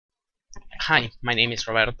Hi, my name is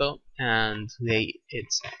Roberto, and today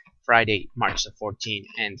it's Friday, March the 14th,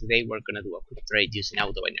 and today we're gonna do a quick trade using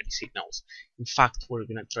auto binary signals. In fact, we're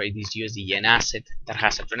gonna trade this USD yen asset that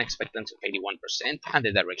has a trend expectancy of 81% and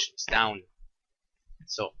the direction is down.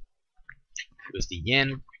 So, USD yen,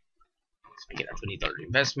 let's make it a $20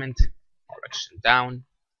 investment, direction down,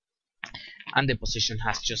 and the position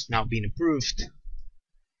has just now been approved.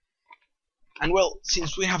 And well,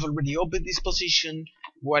 since we have already opened this position,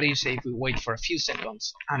 what do you say if we wait for a few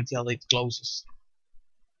seconds until it closes?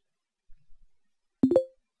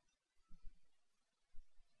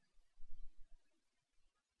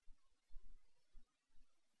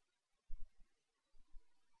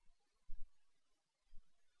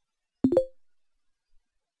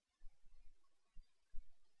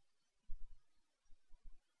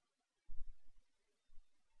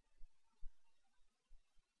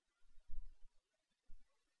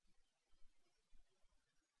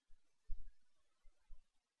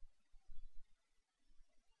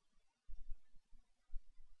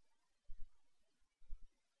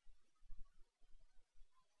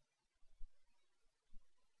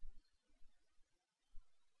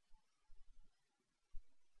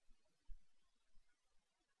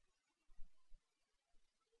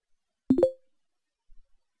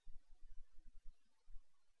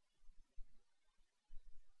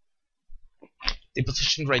 The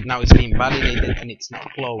position right now is being validated and it's now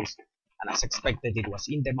closed. And as expected, it was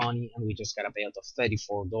in the money and we just got a payout of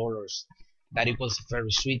 $34. That equals a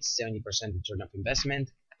very sweet 70% return of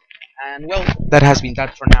investment. And well, that has been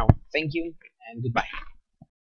that for now. Thank you and goodbye.